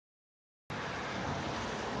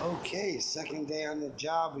Okay, second day on the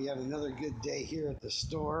job. We had another good day here at the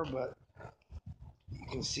store, but you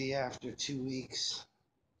can see after 2 weeks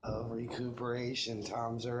of recuperation,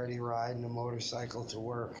 Tom's already riding a motorcycle to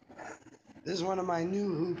work. This is one of my new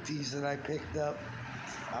hoopties that I picked up.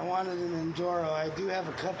 I wanted an Enduro. I do have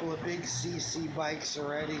a couple of big CC bikes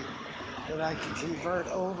already that I could convert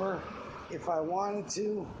over if I wanted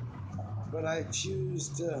to, but I choose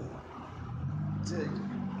to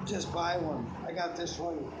just buy one. I got this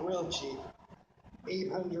one real cheap.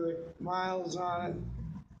 800 miles on it.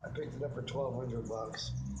 I picked it up for 1,200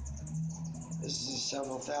 bucks. This is a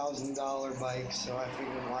several $1,000 bike, so I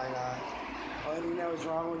figured why not. Only thing that was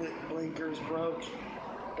wrong with it, blinkers broke.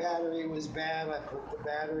 Battery was bad. I put the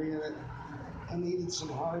battery in it. I needed some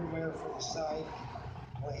hardware for the side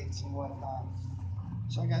plates and whatnot.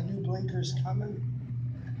 So I got new blinkers coming,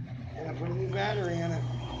 and I put a new battery in it.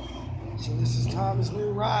 So this is Tom's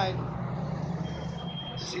new ride.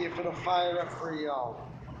 See if it'll fire up for y'all.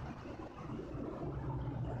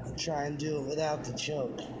 I'll try and do it without the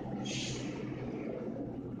choke.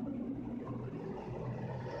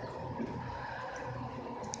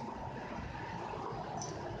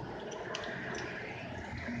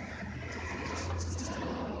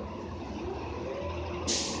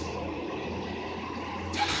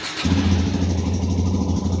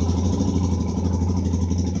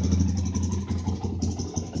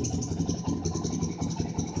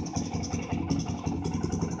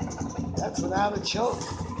 That's without a choke.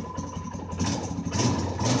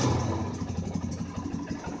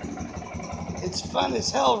 It's fun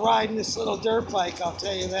as hell riding this little dirt bike, I'll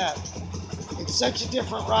tell you that. It's such a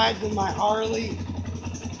different ride than my Harley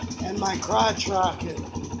and my crotch rocket.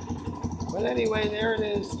 But anyway, there it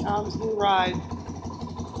is, Tom's new ride.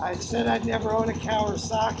 I said I'd never own a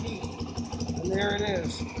Kawasaki, and there it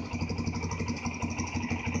is.